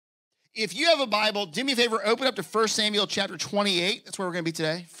If you have a Bible, do me a favor, open up to 1 Samuel chapter 28. That's where we're going to be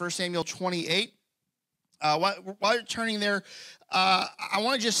today, 1 Samuel 28. While you're turning there, I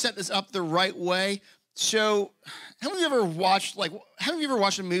want to just set this up the right way. So, how many of you ever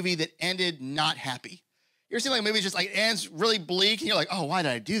watched a movie that ended not happy? You ever seen like a movie just like ends really bleak and you're like, oh, why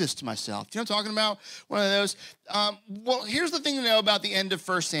did I do this to myself? Do you know what I'm talking about? One of those. Well, here's the thing to know about the end of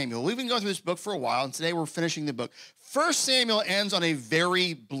 1 Samuel. We've been going through this book for a while, and today we're finishing the book. 1 Samuel ends on a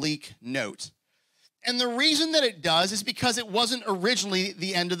very bleak note. And the reason that it does is because it wasn't originally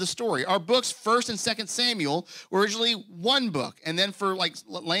the end of the story. Our books, 1 and 2 Samuel, were originally one book. And then for like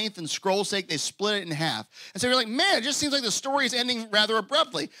length and scroll sake, they split it in half. And so you're like, man, it just seems like the story is ending rather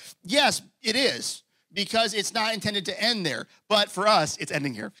abruptly. Yes, it is, because it's not intended to end there. But for us, it's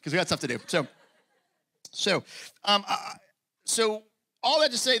ending here because we got stuff to do. So all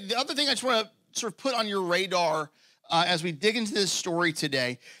that to say, the other thing I just want to sort of put on your radar as we dig into this story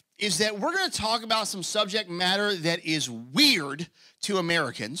today is that we're going to talk about some subject matter that is weird to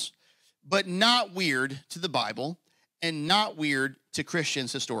Americans, but not weird to the Bible and not weird to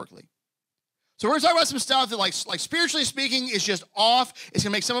Christians historically. So we're going to talk about some stuff that like spiritually speaking is just off. It's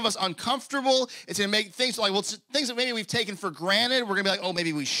going to make some of us uncomfortable. It's going to make things like, well, things that maybe we've taken for granted. We're going to be like, oh,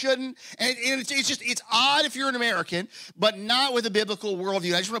 maybe we shouldn't. And it's odd if you're an American, but not with a biblical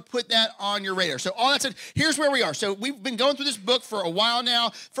worldview. I just want to put that on your radar. So all that said, here's where we are. So we've been going through this book for a while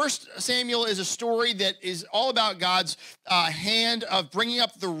now. 1 Samuel is a story that is all about God's hand of bringing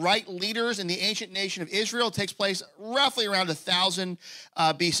up the right leaders in the ancient nation of Israel. It takes place roughly around 1000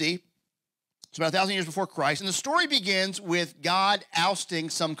 BC. It's about 1,000 years before Christ. And the story begins with God ousting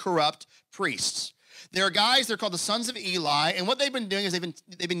some corrupt priests. There are guys, they're called the sons of Eli, and what they've been doing is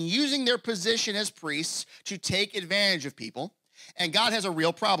they've been using their position as priests to take advantage of people, and God has a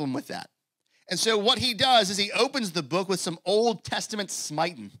real problem with that. And so what he does is he opens the book with some Old Testament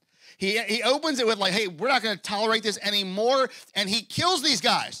smiting. He opens it with like, hey, we're not going to tolerate this anymore, and he kills these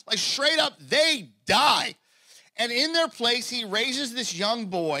guys. Like straight up, they die. And in their place, he raises this young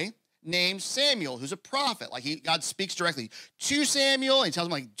boy named Samuel, who's a prophet. Like God speaks directly to Samuel, and he tells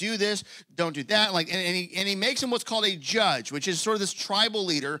him like, do this, don't do that. Like, and he makes him what's called a judge, which is sort of this tribal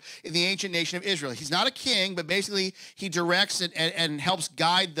leader in the ancient nation of Israel. He's not a king, but basically he directs and helps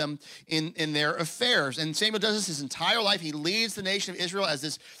guide them in their affairs. And Samuel does this his entire life. He leads the nation of Israel as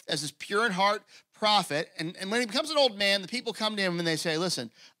this pure in heart prophet. And when he becomes an old man, the people come to him and they say,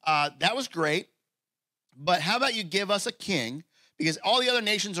 listen, that was great, but how about you give us a king? Because all the other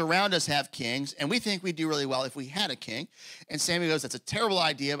nations around us have kings, and we think we'd do really well if we had a king. And Samuel goes, that's a terrible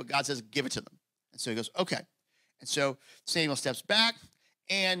idea, but God says, give it to them. And so he goes, okay. And so Samuel steps back,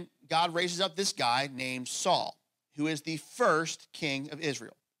 and God raises up this guy named Saul, who is the first king of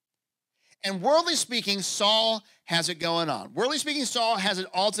Israel. And worldly speaking, Saul has it going on. Worldly speaking, Saul has it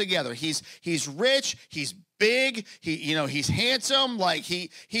all together. He's rich, he's big, he's handsome, like he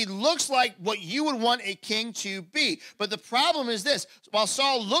looks like what you would want a king to be. But the problem is this: while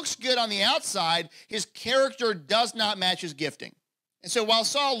Saul looks good on the outside, his character does not match his gifting. And so while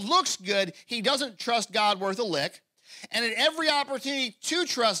Saul looks good, he doesn't trust God worth a lick. And at every opportunity to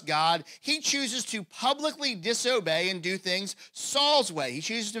trust God, he chooses to publicly disobey and do things Saul's way. He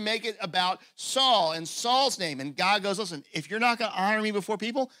chooses to make it about Saul and Saul's name. And God goes, listen, if you're not going to honor me before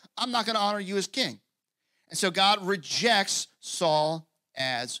people, I'm not going to honor you as king. And so God rejects Saul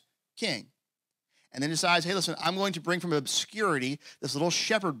as king. And then decides, hey, listen, I'm going to bring from obscurity this little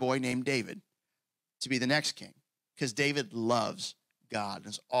shepherd boy named David to be the next king. Because David loves God and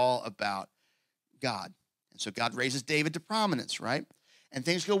it's all about God. And so God raises David to prominence, right? And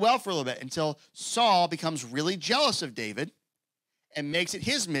things go well for a little bit until Saul becomes really jealous of David and makes it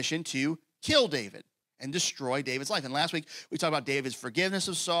his mission to kill David and destroy David's life. And last week, we talked about David's forgiveness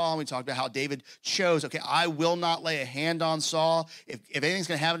of Saul. And we talked about how David chose, okay, I will not lay a hand on Saul. If anything's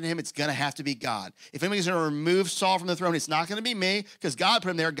going to happen to him, it's going to have to be God. If anybody's going to remove Saul from the throne, it's not going to be me because God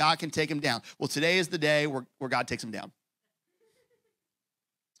put him there. God can take him down. Well, today is the day where God takes him down.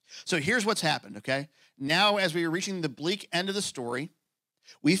 So here's what's happened, okay? Now, as we are reaching the bleak end of the story,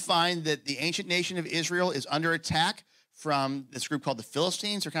 we find that the ancient nation of Israel is under attack from this group called the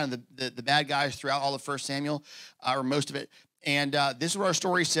Philistines. They're kind of the bad guys throughout all of 1 Samuel, or most of it. And this is what our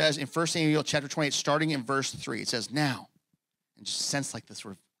story says in 1 Samuel chapter 28, starting in verse 3. It says, now, and just sense like the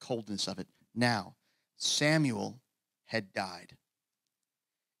sort of coldness of it, now, Samuel had died,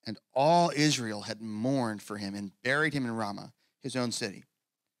 and all Israel had mourned for him and buried him in Ramah, his own city.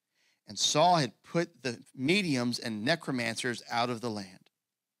 And Saul had put the mediums and necromancers out of the land.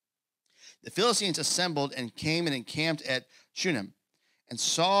 The Philistines assembled and came and encamped at Shunem. And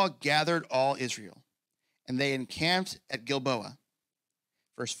Saul gathered all Israel. And they encamped at Gilboa.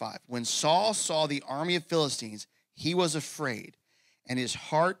 Verse 5, when Saul saw the army of Philistines, he was afraid, and his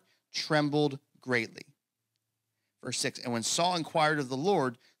heart trembled greatly. Verse 6, and when Saul inquired of the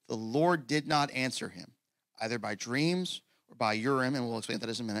Lord did not answer him, either by dreams or by Urim, and we'll explain that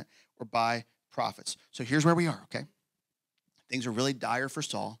in a minute, or by prophets. So here's where we are, okay? Things are really dire for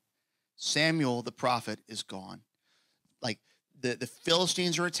Saul. Samuel, the prophet, is gone. Like, the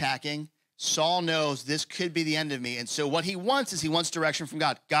Philistines are attacking. Saul knows this could be the end of me. And so what he wants is he wants direction from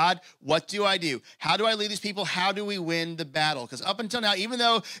God. God, what do I do? How do I lead these people? How do we win the battle? Because up until now, even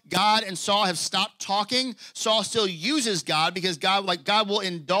though God and Saul have stopped talking, Saul still uses God because God will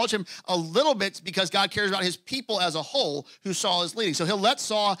indulge him a little bit because God cares about his people as a whole who Saul is leading. So he'll let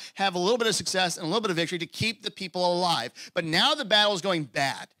Saul have a little bit of success and a little bit of victory to keep the people alive. But now the battle is going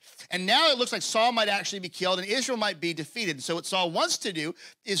bad. And now it looks like Saul might actually be killed and Israel might be defeated. So what Saul wants to do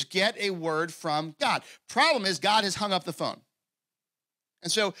is get a word from God. Problem is God has hung up the phone.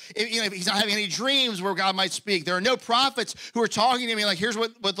 And so if he's not having any dreams where God might speak, there are no prophets who are talking to me like, here's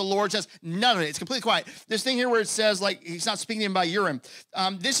what the Lord says. None of it. It's completely quiet. This thing here where it says like he's not speaking to him by Urim.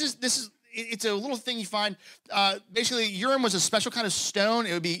 It's a little thing you find. Basically, Urim was a special kind of stone.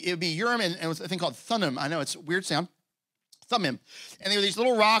 It would be Urim and it was a thing called Thummim. I know it's a weird sound. Thummim. And there were these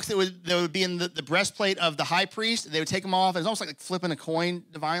little rocks that would be in the breastplate of the high priest. They would take them off. It's almost like flipping a coin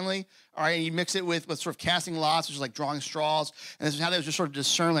divinely. All right, and you mix it with sort of casting lots, which is like drawing straws. And this is how they would just sort of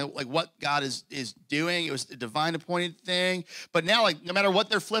discern like what God is doing. It was a divine appointed thing. But now, like, no matter what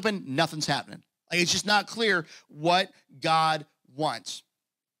they're flipping, nothing's happening. Like, it's just not clear what God wants.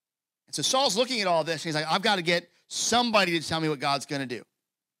 And so Saul's looking at all this, and he's like, I've got to get somebody to tell me what God's going to do.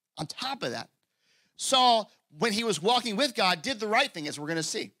 On top of that, Saul, when he was walking with God, did the right thing, as we're going to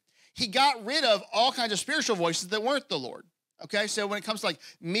see. He got rid of all kinds of spiritual voices that weren't the Lord. Okay, so when it comes to like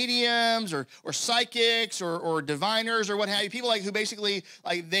mediums or psychics or diviners or what have you, people like who basically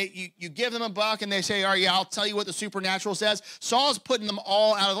like you give them a buck and they say, all right, yeah, I'll tell you what the supernatural says. Saul's putting them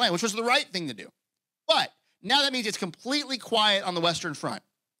all out of the land, which was the right thing to do. But now that means it's completely quiet on the Western Front.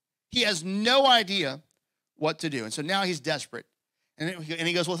 He has no idea what to do. And so now he's desperate. And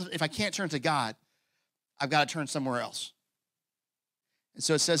he goes, well, if I can't turn to God, I've got to turn somewhere else. And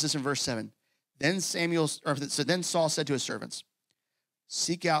so it says this in verse 7. Then Saul said to his servants,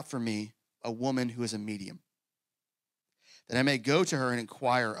 seek out for me a woman who is a medium, that I may go to her and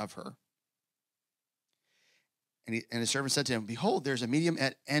inquire of her. And his servant said to him, behold, there's a medium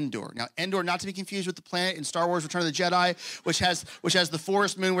at en-dor. Now, en-dor, not to be confused with the planet in Star Wars Return of the Jedi, which has the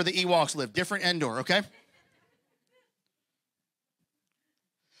forest moon where the Ewoks live. Different en-dor, okay?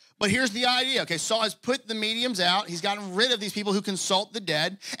 But here's the idea, okay? Saul has put the mediums out. He's gotten rid of these people who consult the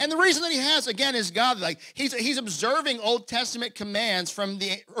dead. And the reason that he has, again, is God. Like he's observing Old Testament commands for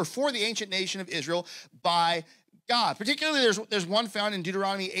the ancient nation of Israel by God. Particularly, there's one found in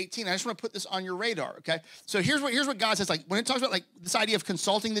Deuteronomy 18. I just want to put this on your radar, okay? So here's what God says. Like when it talks about like this idea of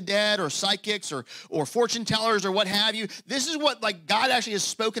consulting the dead or psychics or fortune tellers or what have you, this is what like God actually has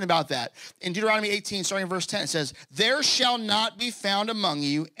spoken about that. In Deuteronomy 18, starting in verse 10, it says, there shall not be found among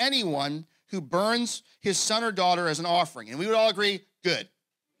you anyone who burns his son or daughter as an offering. And we would all agree, good.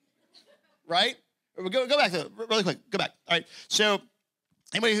 Right? Go back to it really quick. Go back. All right. So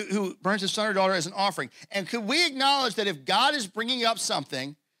anybody who burns his son or daughter as an offering. And could we acknowledge that if God is bringing up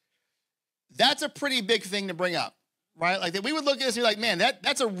something, that's a pretty big thing to bring up, right? Like that we would look at this and be like, man,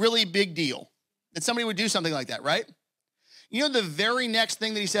 that's a really big deal that somebody would do something like that, right? You know, the very next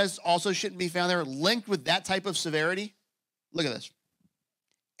thing that he says also shouldn't be found there linked with that type of severity? Look at this.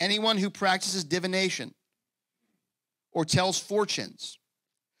 Anyone who practices divination or tells fortunes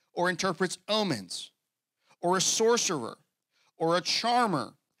or interprets omens or a sorcerer or a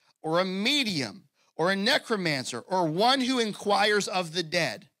charmer, or a medium, or a necromancer, or one who inquires of the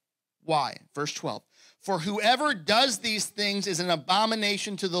dead. Why? Verse 12. For whoever does these things is an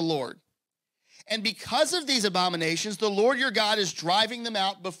abomination to the Lord. And because of these abominations, the Lord your God is driving them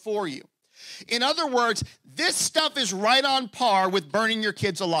out before you. In other words, this stuff is right on par with burning your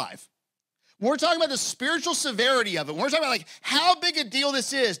kids alive. When we're talking about the spiritual severity of it, when we're talking about like how big a deal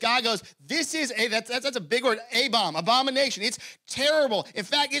this is, God goes, this is that's a big word, abomination. It's terrible. In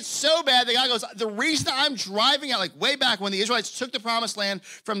fact, it's so bad that God goes, the reason I'm driving out, like way back when the Israelites took the promised land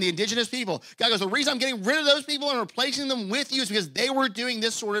from the indigenous people, God goes, the reason I'm getting rid of those people and replacing them with you is because they were doing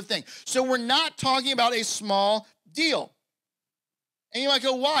this sort of thing. So we're not talking about a small deal. And you might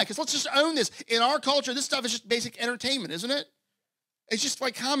go, why? Because let's just own this. In our culture, this stuff is just basic entertainment, isn't it? It's just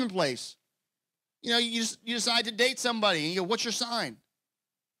like commonplace. You know, you decide to date somebody, and you go, what's your sign?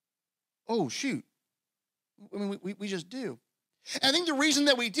 Oh, shoot. I mean, we just do. And I think the reason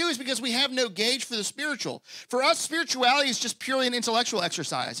that we do is because we have no gauge for the spiritual. For us, spirituality is just purely an intellectual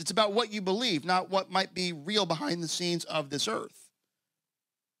exercise. It's about what you believe, not what might be real behind the scenes of this earth.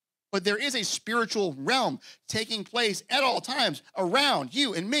 But there is a spiritual realm taking place at all times around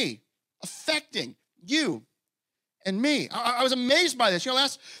you and me, affecting you and me. I was amazed by this.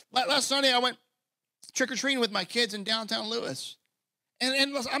 Last Sunday, I went trick-or-treating with my kids in downtown Lewis.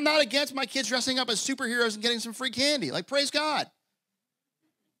 And I'm not against my kids dressing up as superheroes and getting some free candy. Like, praise God.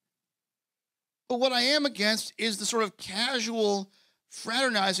 But what I am against is the sort of casual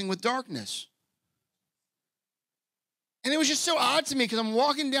fraternizing with darkness. And it was just so odd to me because I'm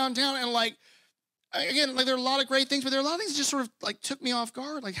walking downtown and again, there are a lot of great things, but there are a lot of things that just sort of took me off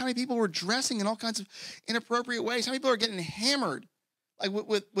guard. Like how many people were dressing in all kinds of inappropriate ways. How many people are getting hammered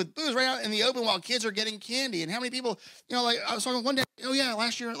with booze right out in the open while kids are getting candy. And how many people, I was talking one day, oh yeah,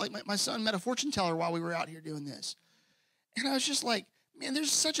 last year, my son met a fortune teller while we were out here doing this. And I was just like, man,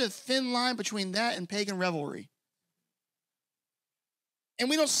 there's such a thin line between that and pagan revelry. And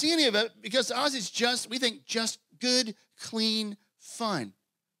we don't see any of it because to us it's we think just good, clean fun.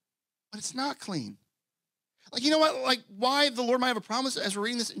 But it's not clean. You know what? Why the Lord might have a promise as we're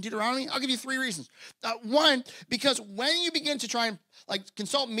reading this in Deuteronomy? I'll give you 3 reasons. One, because when you begin to try and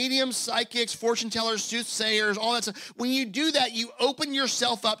consult mediums, psychics, fortune tellers, soothsayers, all that stuff, when you do that, you open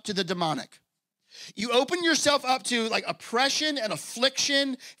yourself up to the demonic. You open yourself up to oppression and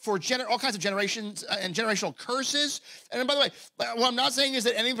affliction for all kinds of generations and generational curses. And by the way, what I'm not saying is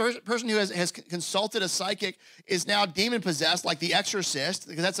that any person who has consulted a psychic is now demon possessed, like The Exorcist,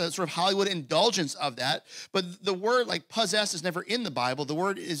 because that's a sort of Hollywood indulgence of that. But the word possessed is never in the Bible. The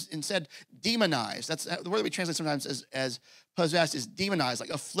word is instead demonized. That's the word that we translate sometimes as possessed is demonized,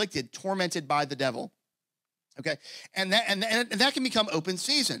 afflicted, tormented by the devil. Okay, and that can become open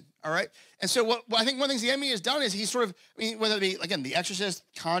season, all right? And so what I think one of the things the enemy has done is he's sort of, whether it be, again, The Exorcist,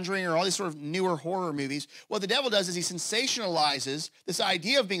 Conjuring, or all these sort of newer horror movies, what the devil does is he sensationalizes this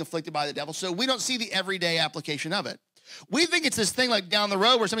idea of being afflicted by the devil so we don't see the everyday application of it. We think it's this thing down the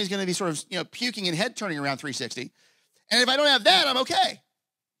road where somebody's going to be sort of, puking and head turning around 360. And if I don't have that, I'm okay.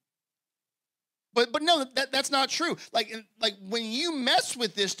 But no, that's not true. When you mess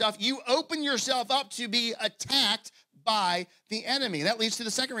with this stuff, you open yourself up to be attacked by the enemy. That leads to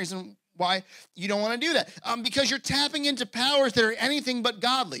the second reason why you don't want to do that. Because you're tapping into powers that are anything but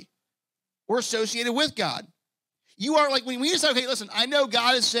godly or associated with God. You are when you say, okay, listen, I know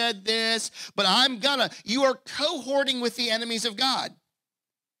God has said this, but you are cohorting with the enemies of God.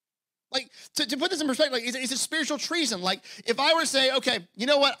 To put this in perspective, it's a spiritual treason. If I were to say, okay, you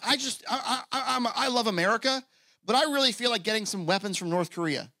know what, I love America, but I really feel like getting some weapons from North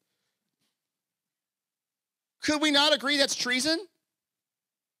Korea. Could we not agree that's treason?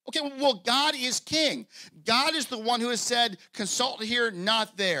 Okay, well, God is king. God is the one who has said, consult here,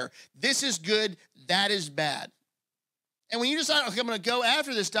 not there. This is good, that is bad. And when you decide, okay, I'm going to go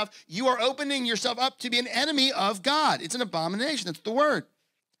after this stuff, you are opening yourself up to be an enemy of God. It's an abomination. That's the word.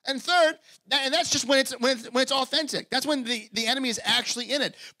 And third, and that's just when it's authentic. That's when the enemy is actually in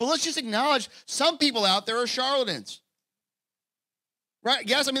it. But let's just acknowledge some people out there are charlatans. Right?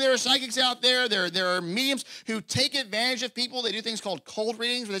 Yes, there are psychics out there. There are mediums who take advantage of people. They do things called cold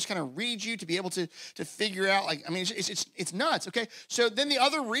readings where they just kind of read you to be able to figure out, it's nuts, okay? So then the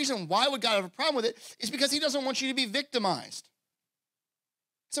other reason why would God have a problem with it is because he doesn't want you to be victimized.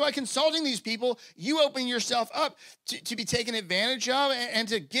 So by consulting these people, you open yourself up to be taken advantage of and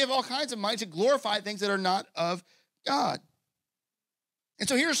to give all kinds of money to glorify things that are not of God. And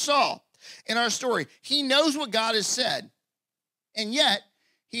so here's Saul in our story. He knows what God has said, and yet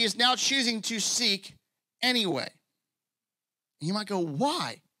he is now choosing to seek anyway. And you might go,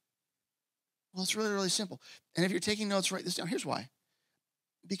 why? Well, it's really, really simple. And if you're taking notes, write this down. Here's why.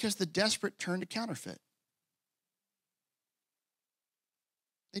 Because the desperate turn to counterfeit.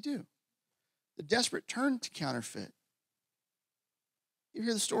 They do. The desperate turn to counterfeit. You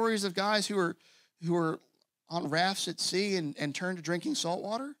hear the stories of guys who are on rafts at sea and turn to drinking salt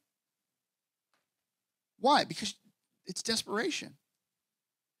water? Why? Because it's desperation.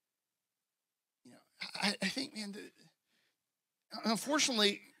 I think, man,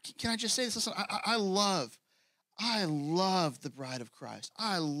 unfortunately, can I just say this? Listen, I love the bride of Christ.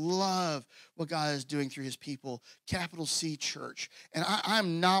 I love what God is doing through his people, capital C church. And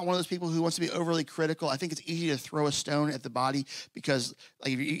I'm not one of those people who wants to be overly critical. I think it's easy to throw a stone at the body because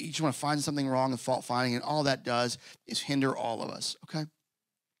you just want to find something wrong and fault finding, and all that does is hinder all of us, okay?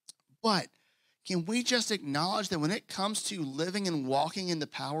 But can we just acknowledge that when it comes to living and walking in the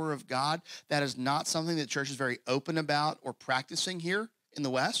power of God, that is not something that the church is very open about or practicing here in the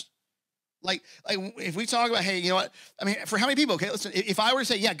West? Like if we talk about, hey, you know what? I mean, for how many people, okay, listen, if I were to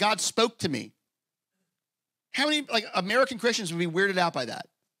say, yeah, God spoke to me, how many like American Christians would be weirded out by that?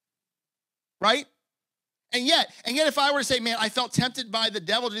 Right? And yet, if I were to say, man, I felt tempted by the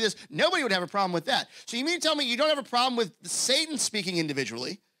devil to do this, nobody would have a problem with that. So you mean to tell me you don't have a problem with Satan speaking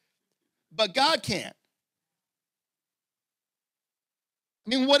individually, but God can't? I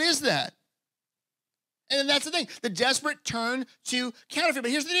mean, what is that? And that's the thing. The desperate turn to counterfeit.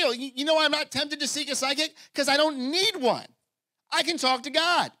 But here's the deal. You know why I'm not tempted to seek a psychic? Because I don't need one. I can talk to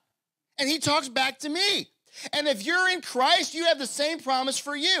God, and he talks back to me. And if you're in Christ, you have the same promise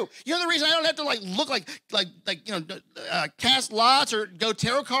for you. You know the reason I don't have to look like cast lots or go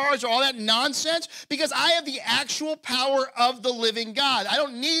tarot cards or all that nonsense? Because I have the actual power of the living God. I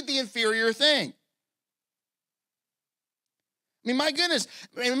don't need the inferior thing. I mean, my goodness,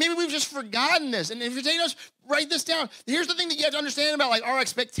 maybe we've just forgotten this. And if you're taking notes, write this down. Here's the thing that you have to understand about like our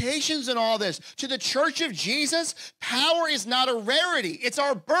expectations and all this. To the church of Jesus, power is not a rarity. It's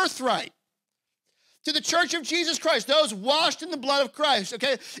our birthright. To the church of Jesus Christ, those washed in the blood of Christ,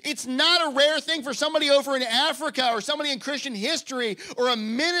 okay? It's not a rare thing for somebody over in Africa or somebody in Christian history or a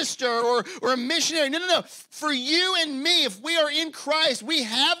minister or a missionary. No. For you and me, if we are in Christ, we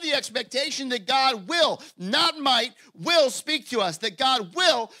have the expectation that God will, not might, will speak to us, that God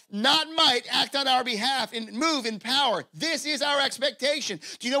will, not might, act on our behalf and move in power. This is our expectation.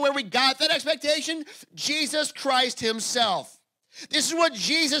 Do you know where we got that expectation? Jesus Christ himself. This is what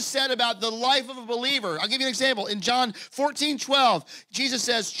Jesus said about the life of a believer. I'll give you an example. In John 14:12, Jesus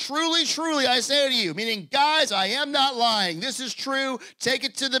says, truly, truly, I say to you, meaning, guys, I am not lying. This is true. Take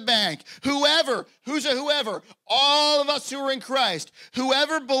it to the bank. Whoever, all of us who are in Christ,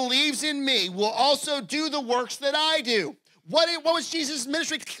 whoever believes in me will also do the works that I do. What was Jesus'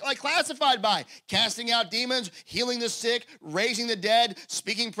 ministry classified by? Casting out demons, healing the sick, raising the dead,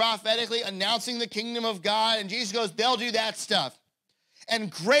 speaking prophetically, announcing the kingdom of God. And Jesus goes, they'll do that stuff.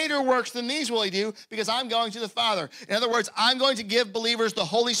 And greater works than these will he do because I'm going to the Father. In other words, I'm going to give believers the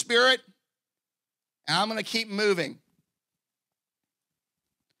Holy Spirit and I'm going to keep moving.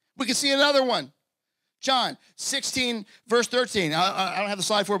 We can see another one. John 16, verse 13. I don't have the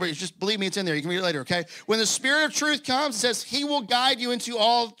slide for it, but just believe me, it's in there. You can read it later, okay? When the Spirit of truth comes, it says, he will guide you into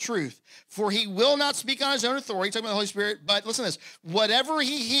all truth. For he will not speak on his own authority, talking about the Holy Spirit, but listen to this. Whatever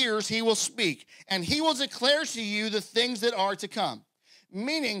he hears, he will speak, and he will declare to you the things that are to come.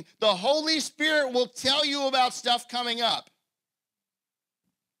 Meaning, the Holy Spirit will tell you about stuff coming up.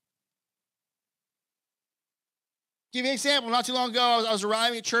 Give you an example. Not too long ago, I was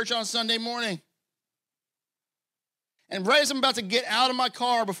arriving at church on Sunday morning. And right as I'm about to get out of my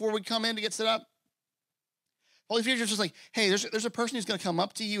car before we come in to get set up, Holy Spirit was just like, hey, there's a person who's going to come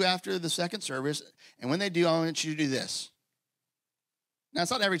up to you after the second service, and when they do, I want you to do this. Now,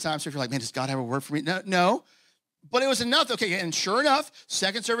 it's not every time, so if you're like, man, does God have a word for me? No. But it was enough. Okay, and sure enough,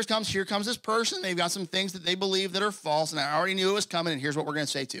 second service comes, here comes this person. They've got some things that they believe that are false, and I already knew it was coming, and here's what we're going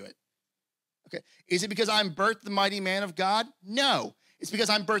to say to it. Okay, is it because I'm Burt, the mighty man of God? No, it's because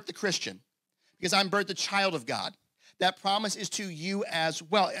I'm Burt, the Christian, because I'm Burt, the child of God. That promise is to you as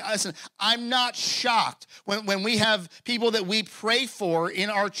well. Listen, I'm not shocked when we have people that we pray for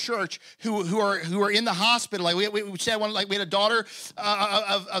in our church who are in the hospital. Like we said one, like we had a daughter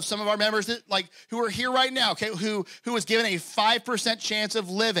of some of our members that who are here right now, okay, who was given a 5% chance of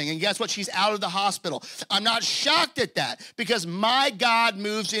living, and guess what? She's out of the hospital. I'm not shocked at that because my God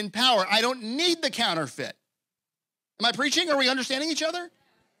moves in power. I don't need the counterfeit. Am I preaching? Are we understanding each other?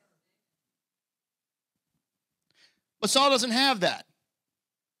 But Saul doesn't have that.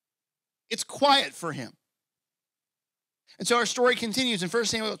 It's quiet for him. And so our story continues in 1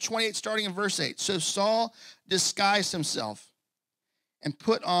 Samuel 28, starting in verse 8. So Saul disguised himself and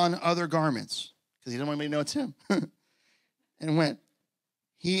put on other garments, because he didn't want anybody to know it's him, and went,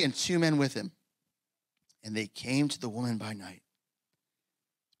 he and 2 men with him. And they came to the woman by night.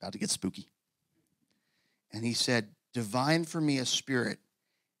 It's about to get spooky. And he said, divine for me a spirit,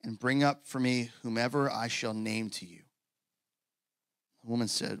 and bring up for me whomever I shall name to you. The woman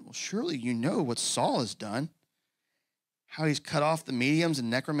said, well, surely you know what Saul has done, how he's cut off the mediums and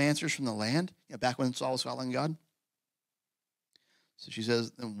necromancers from the land, back when Saul was following God. So she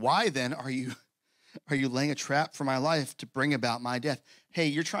says, then why then are you laying a trap for my life to bring about my death? Hey,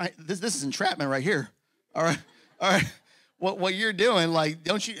 you're trying, this is entrapment right here. All right. What you're doing,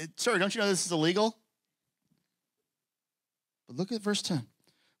 don't you know this is illegal? But look at verse 10.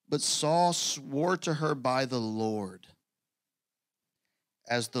 But Saul swore to her by the Lord,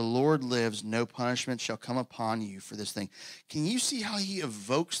 as the Lord lives, no punishment shall come upon you for this thing. Can you see how he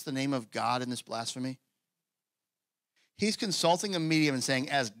evokes the name of God in this blasphemy? He's consulting a medium and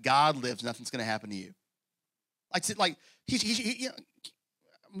saying, as God lives, nothing's going to happen to you. Like you know,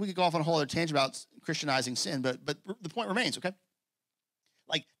 we could go off on a whole other tangent about Christianizing sin, but the point remains, okay?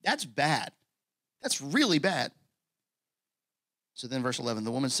 Like, that's bad. That's really bad. So then verse 11,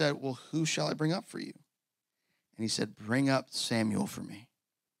 the woman said, well, who shall I bring up for you? And he said, bring up Samuel for me.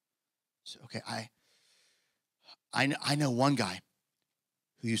 So, okay, I know one guy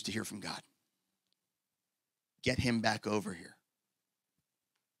who used to hear from God. Get him back over here.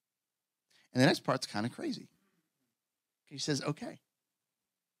 And the next part's kind of crazy. He says, okay,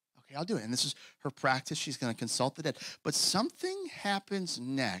 I'll do it. And this is her practice. She's going to consult the dead. But something happens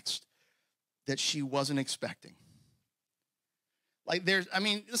next that she wasn't expecting. Like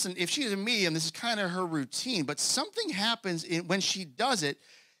listen, if she's a medium, this is kind of her routine, but something happens when she does it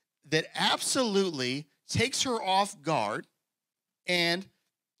that absolutely takes her off guard and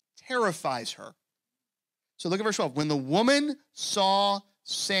terrifies her. So look at verse 12. When the woman saw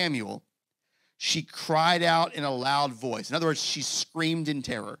Samuel, she cried out in a loud voice. In other words, she screamed in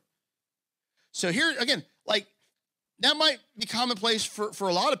terror. So here, again, like, that might be commonplace for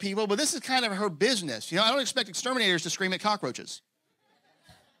a lot of people, but this is kind of her business. You know, I don't expect exterminators to scream at cockroaches.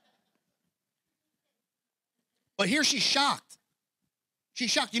 But here she's shocked. She's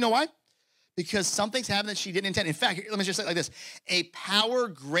shocked. You know why? Because something's happened that she didn't intend. In fact, let me just say it like this. A power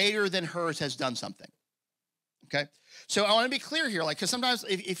greater than hers has done something. Okay? So I want to be clear here, like, because sometimes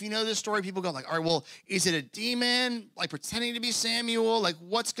if you know this story, people go like, all right, well, is it a demon, like pretending to be Samuel? Like,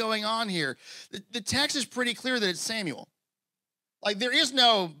 what's going on here? The text is pretty clear that it's Samuel. Like, there is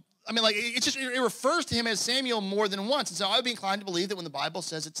no, it refers to him as Samuel more than once. And so I would be inclined to believe that when the Bible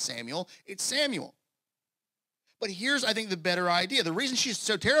says it's Samuel, it's Samuel. But here's, I think, the better idea. The reason she's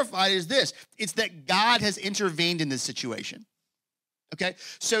so terrified is this. It's that God has intervened in this situation. Okay?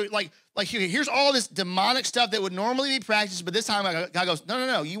 So, like here's all this demonic stuff that would normally be practiced, but this time God goes,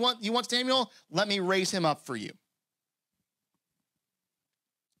 no. You want Samuel? Let me raise him up for you.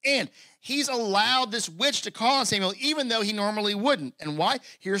 And he's allowed this witch to call on Samuel, even though he normally wouldn't. And why?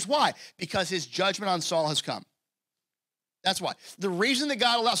 Here's why. Because his judgment on Saul has come. That's why. The reason that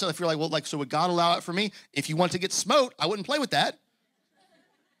God allows, so if you're like, well, like, so would God allow it for me? If you want to get smote, I wouldn't play with that.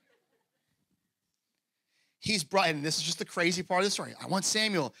 He's brought, and this is just the crazy part of the story. I want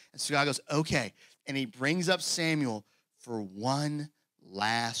Samuel. And so God goes, okay. And he brings up Samuel for one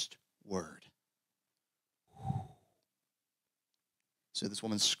last word. So this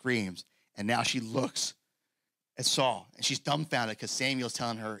woman screams, and now she looks at Saul, and she's dumbfounded because Samuel's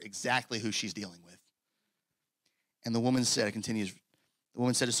telling her exactly who she's dealing with. And the woman said, it continues, the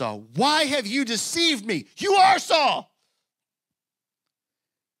woman said to Saul, why have you deceived me? You are Saul.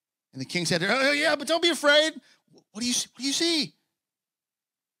 And the king said to her, oh, yeah, but don't be afraid. What do you see? And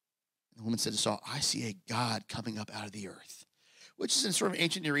the woman said to Saul, I see a God coming up out of the earth, which is in sort of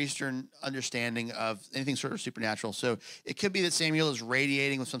ancient Near Eastern understanding of anything sort of supernatural. So it could be that Samuel is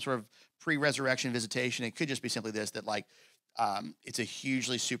radiating with some sort of pre-resurrection visitation. It could just be simply this, that like it's a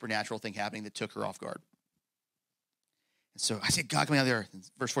hugely supernatural thing happening that took her off guard. And so I see God coming out of the earth. In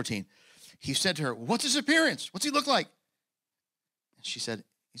verse 14, he said to her, what's his appearance? What's he look like? And she said,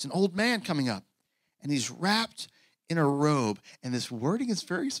 he's an old man coming up, and he's wrapped in a robe. And this wording is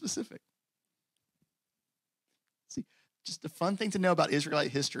very specific. See, just a fun thing to know about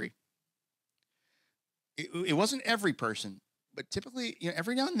Israelite history. It wasn't every person, but typically,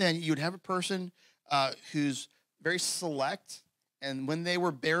 every now and then you would have a person who's very select, and when they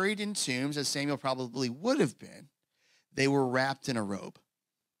were buried in tombs, as Samuel probably would have been, they were wrapped in a robe.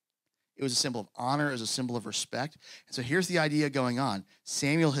 It was a symbol of honor, it was a symbol of respect. And so here's the idea going on.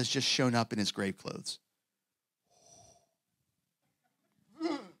 Samuel has just shown up in his grave clothes.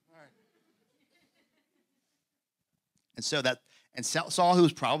 And Saul, who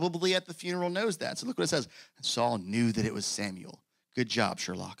was probably at the funeral, knows that. So look what it says. And Saul knew that it was Samuel. Good job,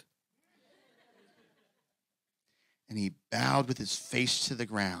 Sherlock. And he bowed with his face to the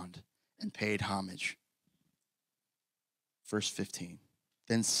ground and paid homage. Verse 15.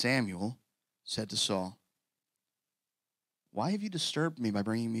 Then Samuel said to Saul, why have you disturbed me by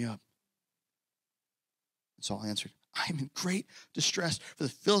bringing me up? And Saul answered, I am in great distress, for the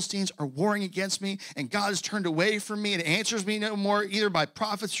Philistines are warring against me, and God has turned away from me and answers me no more, either by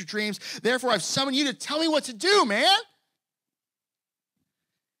prophets or dreams. Therefore, I've summoned you to tell me what to do, man.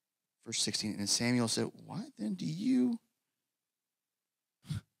 Verse 16, and Samuel said, why do you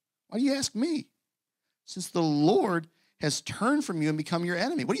ask me? Since the Lord has turned from you and become your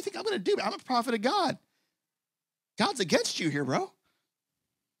enemy. What do you think I'm going to do? I'm a prophet of God. God's against you here, bro.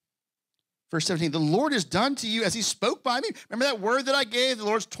 Verse 17, the Lord has done to you as he spoke by me. Remember that word that I gave? The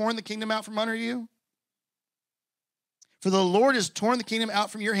Lord's torn the kingdom out from under you. For the Lord has torn the kingdom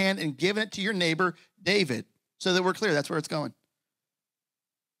out from your hand and given it to your neighbor David. So that we're clear, that's where it's going.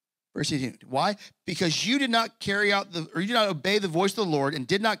 Verse 18. Why? Because you did not you did not obey the voice of the Lord and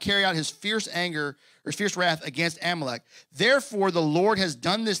did not carry out his fierce anger or his fierce wrath against Amalek. Therefore, the Lord has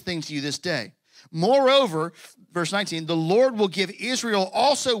done this thing to you this day. Moreover, verse 19, the Lord will give Israel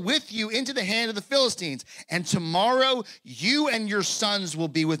also with you into the hand of the Philistines, and tomorrow you and your sons will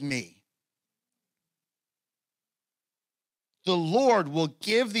be with me. The Lord will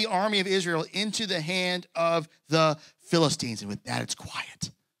give the army of Israel into the hand of the Philistines. And with that, it's quiet.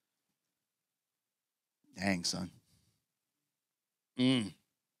 Dang, son. And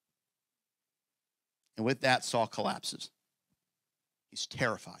with that, Saul collapses. He's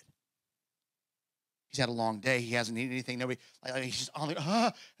terrified. He's had a long day. He hasn't eaten anything. Nobody, he's just on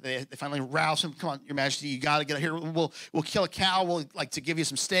the, They finally rouse him. Come on, Your Majesty, you got to get here. We'll kill a cow. We'll to give you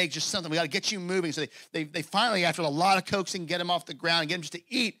some steak, just something. We got to get you moving. So they finally, after a lot of coaxing, get him off the ground and get him just to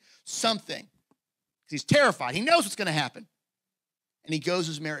eat something. Because he's terrified. He knows what's going to happen. And he goes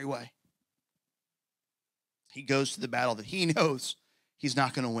his merry way. He goes to the battle that he knows he's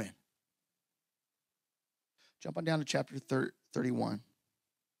not going to win. Jump on down to chapter 31.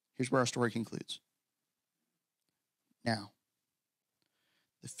 Here's where our story concludes. Now,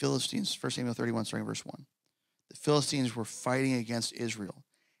 the Philistines, 1 Samuel 31, starting verse 1. The Philistines were fighting against Israel,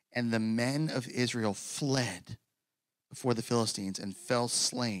 and the men of Israel fled before the Philistines and fell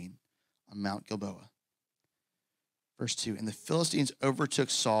slain on Mount Gilboa. Verse 2, and the Philistines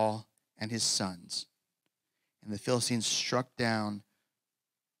overtook Saul and his sons, and the Philistines struck down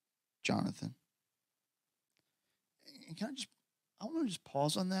Jonathan. And I want to just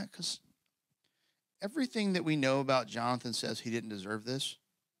pause on that because everything that we know about Jonathan says he didn't deserve this.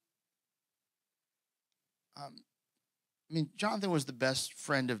 Jonathan was the best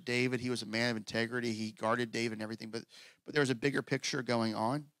friend of David. He was a man of integrity. He guarded David and everything, but there was a bigger picture going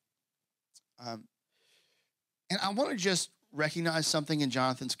on. And I want to just recognize something in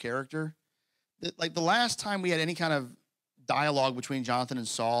Jonathan's character. That, like the last time we had any kind of dialogue between Jonathan and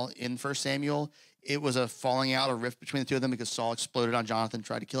Saul in 1 Samuel, it was a falling out or rift between the two of them because Saul exploded on Jonathan and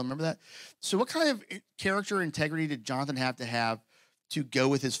tried to kill him. Remember that? So what kind of character or integrity did Jonathan have to go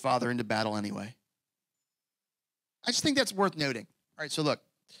with his father into battle anyway? I just think that's worth noting. All right, so look.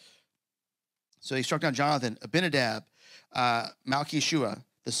 So he struck down Jonathan, Abinadab, Malchishua,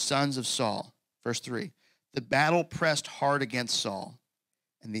 the sons of Saul. Verse 3. The battle pressed hard against Saul,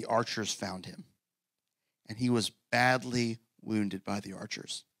 and the archers found him. And he was badly wounded by the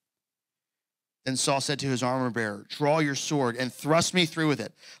archers. Then Saul said to his armor-bearer, draw your sword and thrust me through with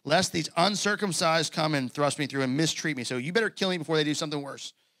it, lest these uncircumcised come and thrust me through and mistreat me. So you better kill me before they do something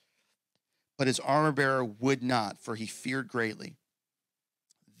worse. But his armor-bearer would not, for he feared greatly.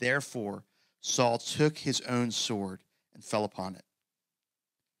 Therefore, Saul took his own sword and fell upon it.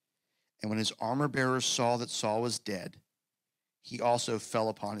 And when his armor-bearer saw that Saul was dead, he also fell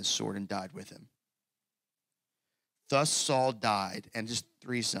upon his sword and died with him. Thus Saul died, and his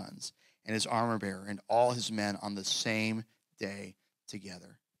 3 sons, and his armor-bearer, and all his men on the same day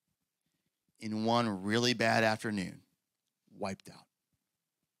together. In one really bad afternoon, wiped out.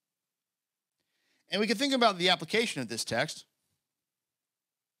 And we could think about the application of this text.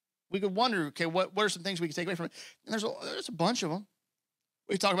 We could wonder, okay, what are some things we can take away from it? And there's a bunch of them.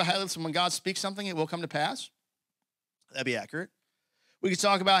 We could talk about how, listen, when God speaks something, it will come to pass. That'd be accurate. We could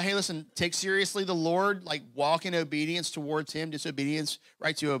talk about, hey, listen, take seriously the Lord, like walk in obedience towards him. Disobedience,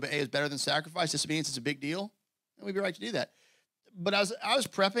 right to obey is better than sacrifice. Disobedience is a big deal. And we'd be right to do that. But as I was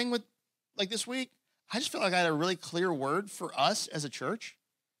prepping with, like this week, I just felt like I had a really clear word for us as a church.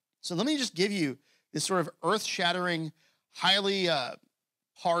 So let me just give you this sort of earth-shattering, highly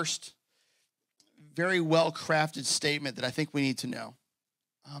parsed, very well-crafted statement that I think we need to know.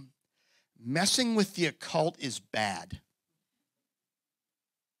 Messing with the occult is bad.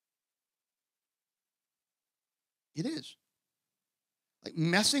 It is. Like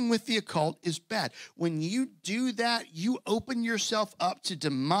messing with the occult is bad. When you do that, you open yourself up to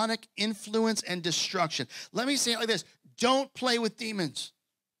demonic influence and destruction. Let me say it like this. Don't play with demons.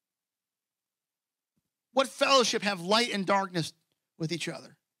 What fellowship have light and darkness with each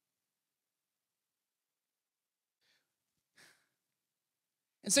other?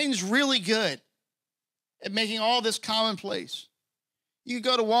 And Satan's really good at making all this commonplace. You could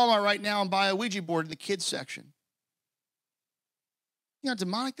go to Walmart right now and buy a Ouija board in the kids section. You know how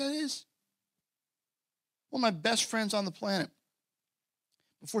demonic that is? One of my best friends on the planet,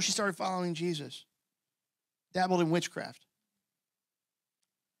 before she started following Jesus, dabbled in witchcraft.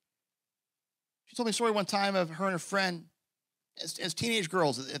 She told me a story one time of her and her friend, as teenage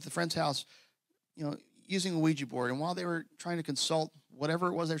girls at the friend's house, using a Ouija board, and while they were trying to consult whatever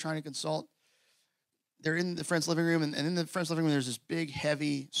it was they were trying to consult, they're in the friend's living room, and in the friend's living room, there's this big,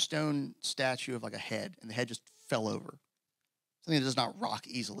 heavy stone statue of like a head, and the head just fell over. Something that does not rock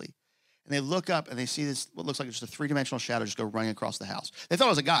easily. And they look up, and they see this, what looks like just a three-dimensional shadow just go running across the house. They thought it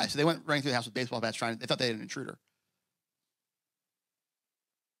was a guy, so they went running through the house with baseball bats they thought they had an intruder.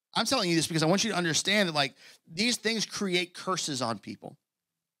 I'm telling you this because I want you to understand that, like, these things create curses on people.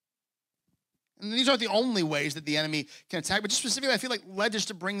 And these aren't the only ways that the enemy can attack, but just specifically, I feel like led just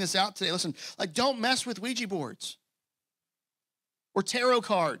to bring this out today. Listen, like, don't mess with Ouija boards or tarot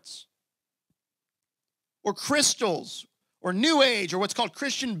cards or crystals or New Age or what's called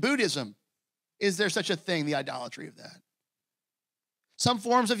Christian Buddhism. Is there such a thing, the idolatry of that? Some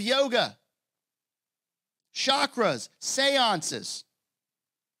forms of yoga, chakras, seances.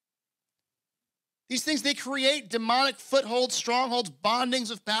 These things, they create demonic footholds, strongholds,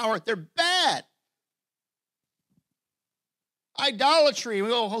 bondings of power. They're bad. Idolatry. We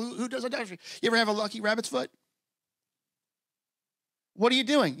go, who does idolatry? You ever have a lucky rabbit's foot? What are you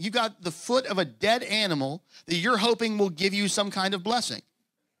doing? You got the foot of a dead animal that you're hoping will give you some kind of blessing.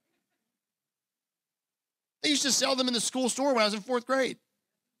 They used to sell them in the school store when I was in 4th grade.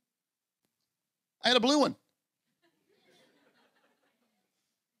 I had a blue one.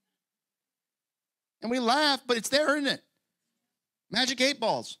 And we laugh, but it's there, isn't it? Magic 8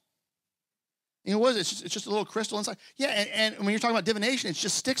 balls. You know what is it? It's just a little crystal inside. Yeah, and when you're talking about divination, it's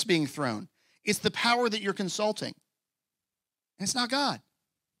just sticks being thrown. It's the power that you're consulting. And it's not God.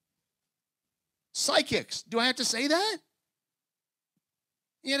 Psychics. Do I have to say that?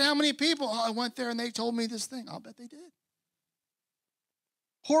 Yet how many people? Oh, I went there and they told me this thing. I'll bet they did.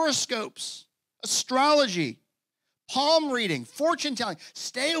 Horoscopes, astrology, palm reading, fortune telling.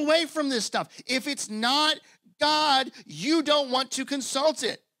 Stay away from this stuff. If it's not God, you don't want to consult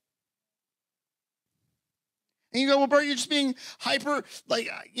it. And you go, well, Burt, you're just being hyper, like,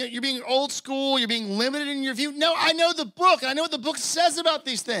 you're being old school, you're being limited in your view. No, I know the book, and I know what the book says about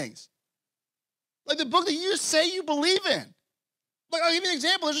these things. Like the book that you say you believe in. Like, I'll give you an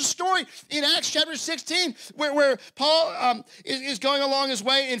example. There's a story in Acts chapter 16 where Paul is going along his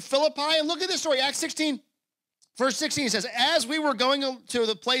way in Philippi. And look at this story, Acts 16, verse 16. It says, as we were going to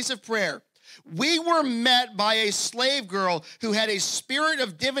the place of prayer, we were met by a slave girl who had a spirit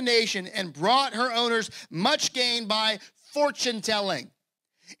of divination and brought her owners much gain by fortune telling.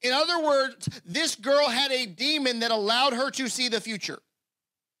 In other words, this girl had a demon that allowed her to see the future.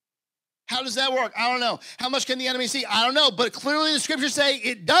 How does that work? I don't know. How much can the enemy see? I don't know. But clearly the scriptures say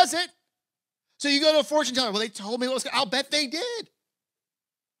it doesn't. So you go to a fortune teller. Well, they told me what was going to. I'll bet they did.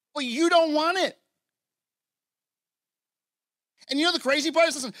 Well, you don't want it. And you know the crazy part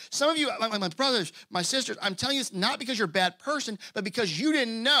is, listen, some of you, like my brothers, my sisters, I'm telling you this not because you're a bad person, but because you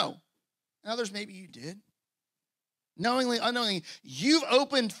didn't know. And others, maybe you did. Knowingly, unknowingly, you've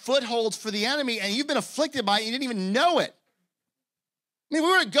opened footholds for the enemy and you've been afflicted by it and you didn't even know it. I mean, we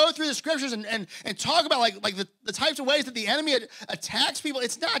were to go through the scriptures and talk about like the types of ways that the enemy attacks people.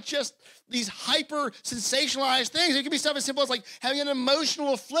 It's not just these hyper sensationalized things. It could be stuff as simple as like having an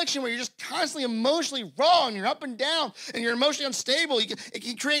emotional affliction where you're just constantly emotionally raw and you're up and down and you're emotionally unstable. It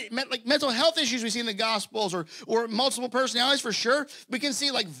can create like mental health issues we see in the Gospels or multiple personalities for sure. We can see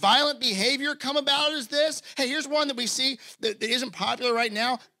like violent behavior come about as this. Hey, here's one that we see that isn't popular right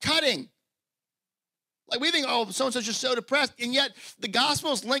now, cutting. Like we think, oh, so-and-so's just so depressed. And yet the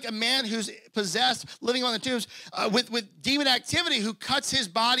Gospels link a man who's possessed, living on the tombs, with demon activity who cuts his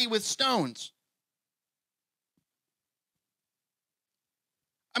body with stones.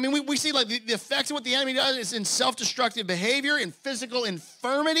 I mean, we see like the effects of what the enemy does is in self-destructive behavior, in physical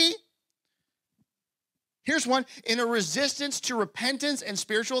infirmity. Here's one, in a resistance to repentance and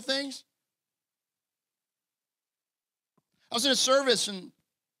spiritual things. I was in a service and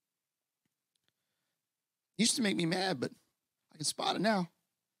used to make me mad, but I can spot it now.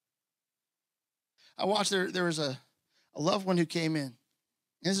 I watched there was a loved one who came in. And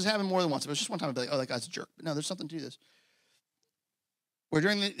this has happened more than once. It was just one time I'd be like, oh, that guy's a jerk. But no, there's something to this. Where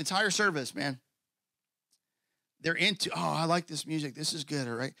during the entire service, man, they're into, oh, I like this music. This is good,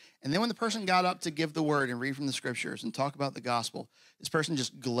 all right? And then when the person got up to give the word and read from the scriptures and talk about the gospel, this person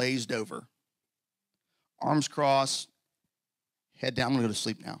just glazed over. Arms crossed, head down, I'm going to go to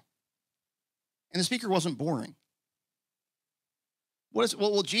sleep now. And the speaker wasn't boring.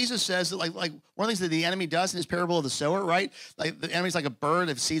 Well, Jesus says that like one of the things that the enemy does in his parable of the sower, right? Like the enemy's like a bird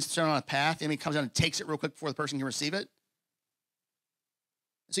if seeds thrown on a path. The enemy comes down and takes it real quick before the person can receive it.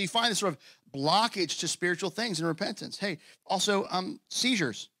 So you find this sort of blockage to spiritual things and repentance. Hey, also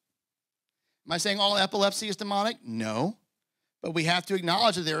seizures. Am I saying all epilepsy is demonic? No. But we have to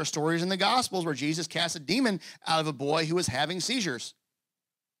acknowledge that there are stories in the Gospels where Jesus cast a demon out of a boy who was having seizures.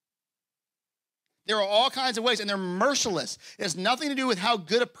 There are all kinds of ways, and they're merciless. It has nothing to do with how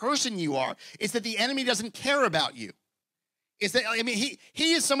good a person you are. It's that the enemy doesn't care about you. It's that,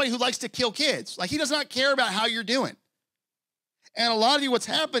 he is somebody who likes to kill kids. Like, he does not care about how you're doing. And a lot of you, what's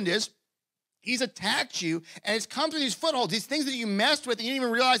happened is he's attacked you, and it's come through these footholds, these things that you messed with, and you didn't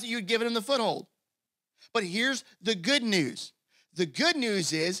even realize that you had given him the foothold. But here's the good news. The good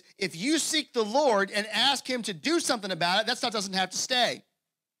news is if you seek the Lord and ask him to do something about it, that stuff doesn't have to stay.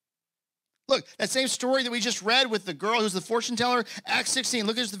 Look, that same story that we just read with the girl who's the fortune teller, Acts 16,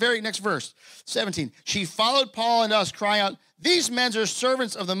 look at the very next verse, 17. She followed Paul and us, crying out, "These men are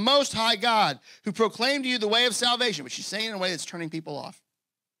servants of the Most High God, who proclaim to you the way of salvation." But she's saying it in a way that's turning people off.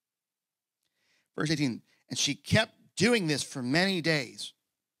 Verse 18, and she kept doing this for many days.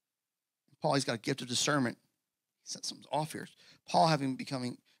 Paul, he's got a gift of discernment. He said something's off here. Paul, having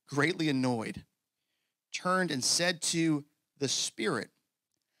becoming greatly annoyed, turned and said to the Spirit,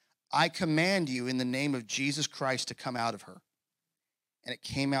 "I command you in the name of Jesus Christ to come out of her." And it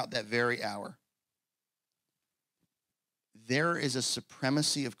came out that very hour. There is a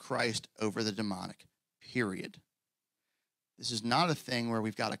supremacy of Christ over the demonic, period. This is not a thing where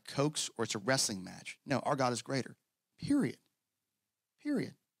we've got a coax or it's a wrestling match. No, our God is greater, period.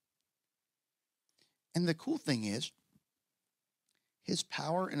 Period. And the cool thing is, his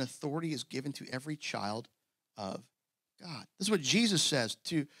power and authority is given to every child of God. This is what Jesus says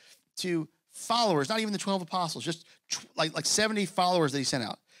to followers, not even the 12 apostles, just like 70 followers that he sent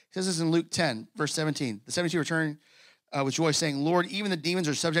out. He says this in Luke 10, verse 17. The 72 returned with joy, saying, "Lord, even the demons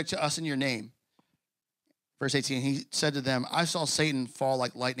are subject to us in your name." Verse 18, he said to them, "I saw Satan fall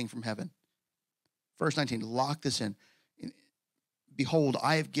like lightning from heaven." Verse 19, lock this in. "Behold,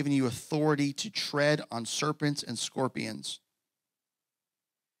 I have given you authority to tread on serpents and scorpions,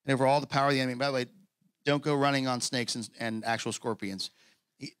 and over all the power of the enemy." By the way, don't go running on snakes and actual scorpions.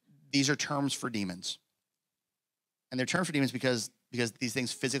 These are terms for demons. And they're terms for demons because these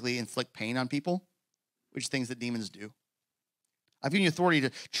things physically inflict pain on people, which are things that demons do. "I've given you authority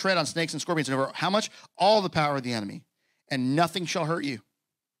to tread on snakes and scorpions and over how much? All the power of the enemy, and nothing shall hurt you.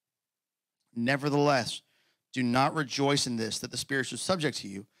 Nevertheless, do not rejoice in this, that the spirits are subject to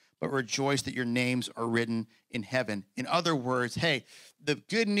you, but rejoice that your names are written in heaven." In other words, hey, the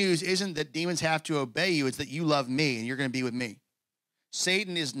good news isn't that demons have to obey you, it's that you love me and you're going to be with me.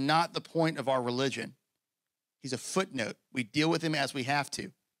 Satan is not the point of our religion. He's a footnote. We deal with him as we have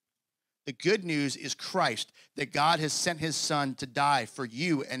to. The good news is Christ, that God has sent his son to die for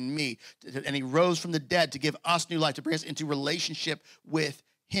you and me, and he rose from the dead to give us new life, to bring us into relationship with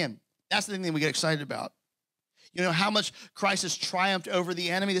him. That's the thing that we get excited about. You know how much Christ has triumphed over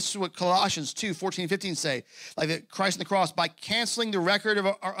the enemy? This is what Colossians 2, 14 and 15 say. Like that Christ on the cross, by canceling the record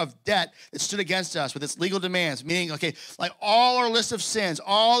of debt that stood against us with its legal demands, meaning, okay, like all our list of sins,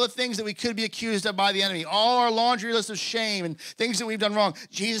 all the things that we could be accused of by the enemy, all our laundry list of shame and things that we've done wrong,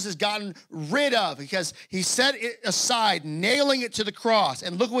 Jesus has gotten rid of because he set it aside, nailing it to the cross.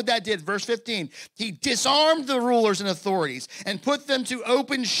 And look what that did. Verse 15, he disarmed the rulers and authorities and put them to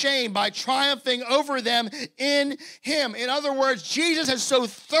open shame by triumphing over them in him. In other words, Jesus has so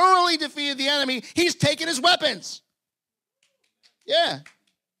thoroughly defeated the enemy, he's taken his weapons. Yeah.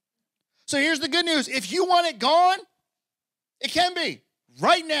 So here's the good news. If you want it gone, it can be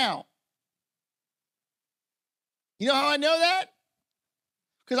right now. You know how I know that?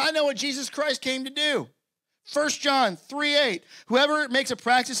 Because I know what Jesus Christ came to do. 1 John 3:8, whoever makes a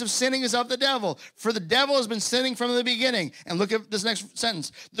practice of sinning is of the devil, for the devil has been sinning from the beginning. And look at this next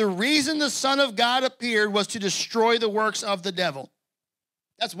sentence. The reason the Son of God appeared was to destroy the works of the devil.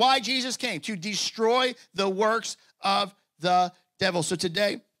 That's why Jesus came, to destroy the works of the devil. So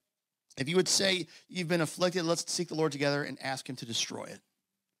today, if you would say you've been afflicted, let's seek the Lord together and ask him to destroy it.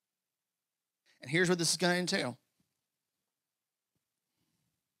 And here's what this is going to entail.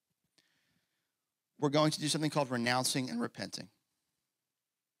 We're going to do something called renouncing and repenting.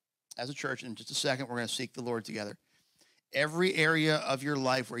 As a church, in just a second, we're going to seek the Lord together. Every area of your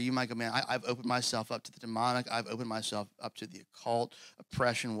life where you might go, man, I've opened myself up to the demonic, I've opened myself up to the occult,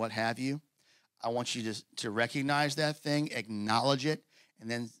 oppression, what have you. I want you to recognize that thing, acknowledge it, and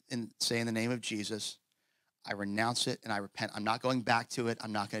then say in the name of Jesus, I renounce it and I repent. I'm not going back to it.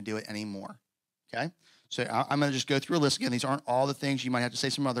 I'm not going to do it anymore. Okay? So I'm going to just go through a list again. These aren't all the things. You might have to say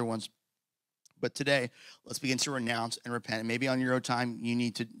some other ones. But today, let's begin to renounce and repent. And maybe on your own time, you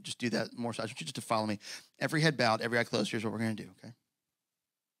need to just do that more. So I want you just to follow me. Every head bowed, every eye closed. Here's what we're going to do, okay?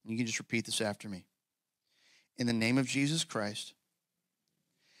 You can just repeat this after me. In the name of Jesus Christ,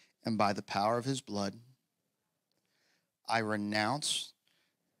 and by the power of his blood, I renounce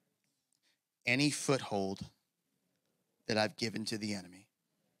any foothold that I've given to the enemy.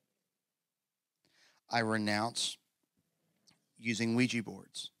 I renounce using Ouija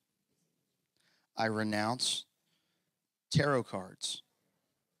boards. I renounce tarot cards.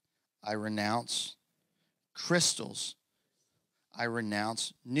 I renounce crystals. I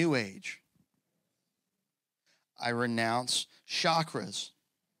renounce New Age. I renounce chakras.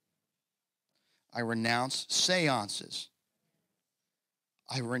 I renounce seances.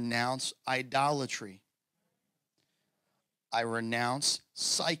 I renounce idolatry. I renounce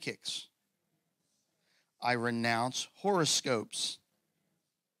psychics. I renounce horoscopes.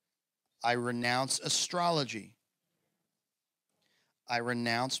 I renounce astrology. I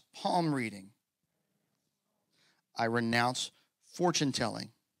renounce palm reading. I renounce fortune telling.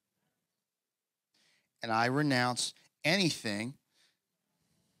 And I renounce anything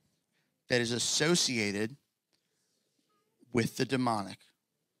that is associated with the demonic.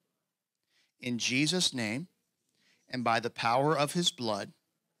 In Jesus' name, and by the power of his blood,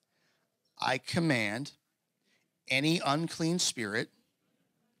 I command any unclean spirit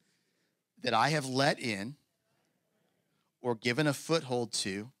that I have let in or given a foothold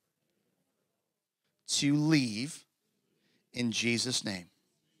to leave in Jesus' name.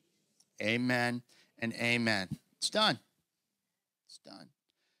 Amen and amen. It's done. It's done.